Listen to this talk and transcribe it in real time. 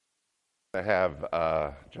I have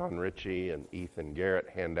John Ritchie and Ethan Garrett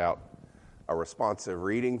hand out a responsive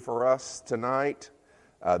reading for us tonight.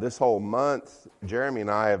 This whole month, Jeremy and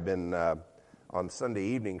I have been on Sunday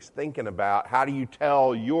evenings thinking about how do you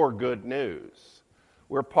tell your good news.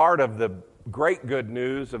 We're part of the great good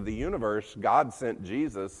news of the universe. God sent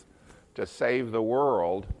Jesus to save the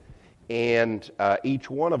world, and each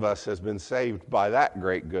one of us has been saved by that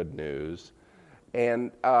great good news.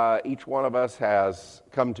 And each one of us has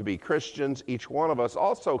come to be Christians. Each one of us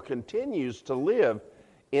also continues to live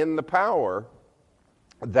in the power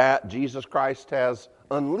that Jesus Christ has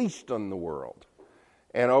unleashed on the world.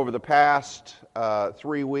 And over the past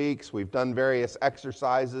 3 weeks, we've done various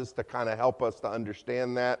exercises to kind of help us to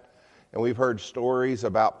understand that. And we've heard stories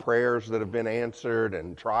about prayers that have been answered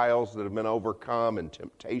and trials that have been overcome and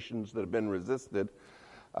temptations that have been resisted.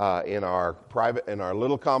 In our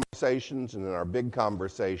little conversations and in our big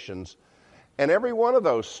conversations. And every one of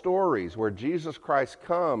those stories where Jesus Christ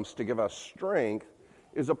comes to give us strength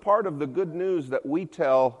is a part of the good news that we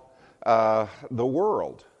tell the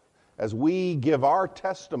world as we give our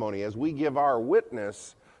testimony, as we give our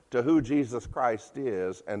witness to who Jesus Christ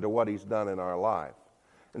is and to what he's done in our life.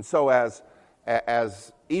 And so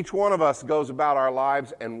as each one of us goes about our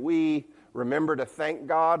lives and we remember to thank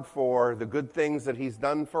God for the good things that he's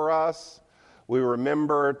done for us, we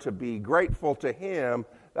remember to be grateful to him,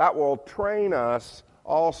 that will train us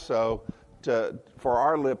also for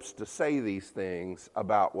our lips to say these things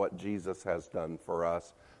about what Jesus has done for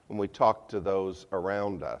us when we talk to those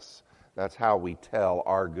around us. That's how we tell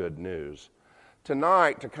our good news.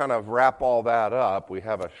 Tonight, to kind of wrap all that up, we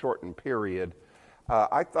have a shortened period.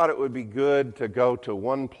 I thought it would be good to go to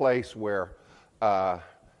one place where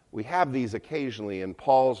we have these occasionally in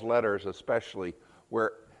Paul's letters especially,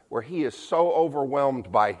 where he is so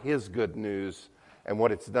overwhelmed by his good news and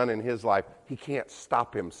what it's done in his life, he can't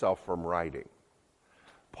stop himself from writing.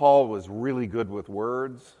 Paul was really good with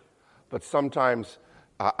words, but sometimes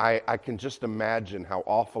I can just imagine how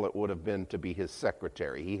awful it would have been to be his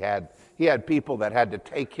secretary. He had people that had to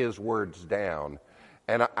take his words down,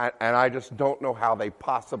 and I just don't know how they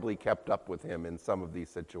possibly kept up with him in some of these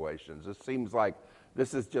situations. It seems like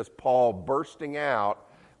this is just Paul bursting out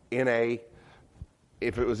if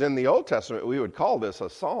it was in the Old Testament, we would call this a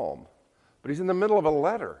psalm. But he's in the middle of a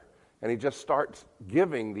letter, and he just starts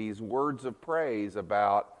giving these words of praise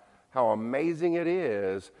about how amazing it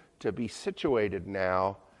is to be situated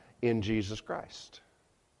now in Jesus Christ.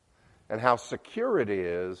 And how secure it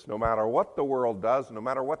is, no matter what the world does, no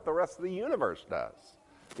matter what the rest of the universe does.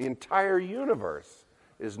 The entire universe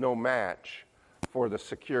is no match for the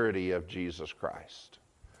security of Jesus Christ.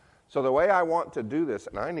 So the way I want to do this,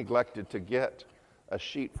 and I neglected to get a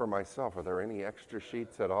sheet for myself. Are there any extra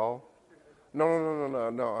sheets at all?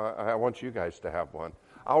 No. I want you guys to have one.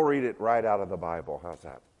 I'll read it right out of the Bible. How's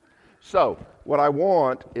that? So what I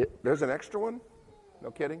want, there's an extra one?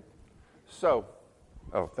 No kidding?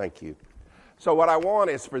 Thank you. So what I want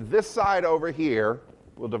is for this side over here,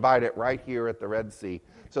 we'll divide it right here at the Red Sea.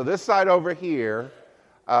 So this side over here,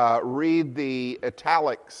 read the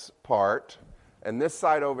italics part, and this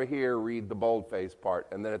side over here, read the boldface part,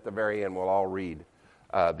 and then at the very end, we'll all read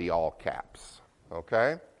the all caps.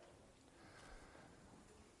 Okay?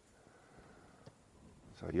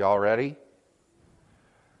 So y'all ready?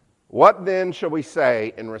 What then shall we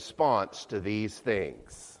say in response to these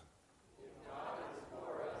things? If God is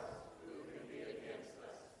for us, who can be against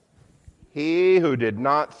us? He who did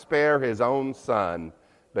not spare his own son,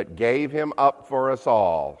 but gave him up for us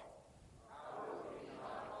all. How will he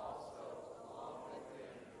not also, along with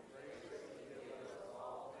him, graciously give us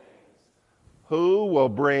all things? Who will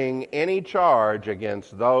bring any charge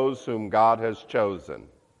against those whom God has chosen?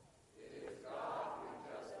 It is God who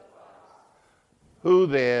justifies. Who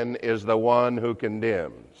then is the one who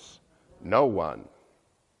condemns? No one.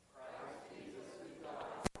 Christ Jesus who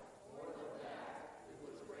died, more than that, who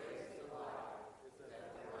was raised to life, is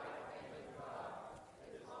at the right hand of God, and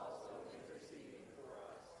is also interceding for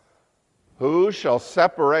us. Who shall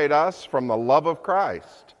separate us from the love of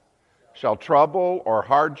Christ? Shall trouble or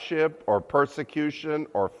hardship or persecution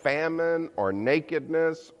or famine or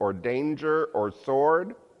nakedness or danger or sword?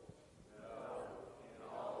 No, in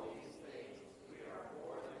all these things we are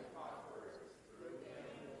more than conquerors through him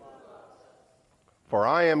who loved us. For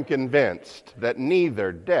I am convinced that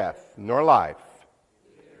neither death nor life,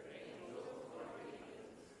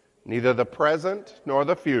 neither the present nor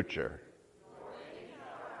the future,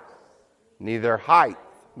 neither height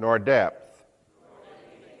nor depth,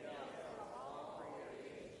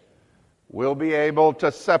 will be able to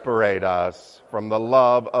separate us from the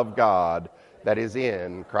love of God that is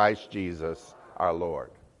in Christ Jesus our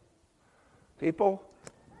Lord. People,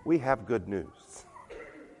 we have good news.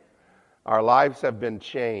 Our lives have been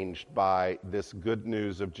changed by this good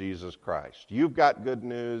news of Jesus Christ. You've got good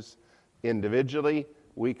news individually.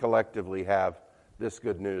 We collectively have this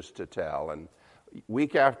good news to tell. And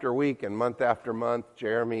week after week and month after month,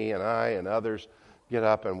 Jeremy and I and others get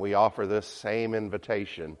up and we offer this same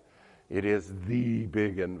invitation. It is the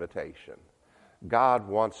big invitation. God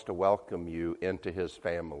wants to welcome you into his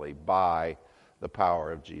family by the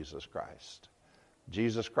power of Jesus Christ.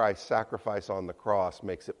 Jesus Christ's sacrifice on the cross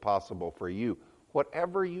makes it possible for you,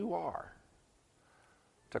 whatever you are,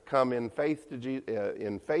 to come in faith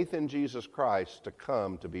in Jesus Christ, to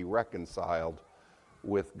come to be reconciled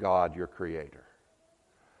with God, your Creator.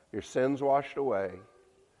 Your sins washed away,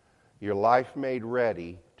 your life made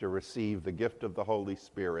ready to receive the gift of the Holy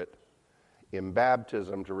Spirit, in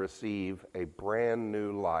baptism to receive a brand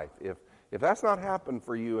new life. If that's not happened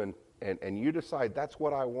for you and you decide that's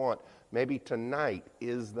what I want, maybe tonight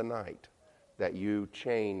is the night that you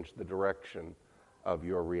change the direction of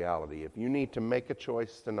your reality. If you need to make a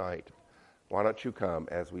choice tonight, why don't you come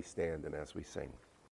as we stand and as we sing?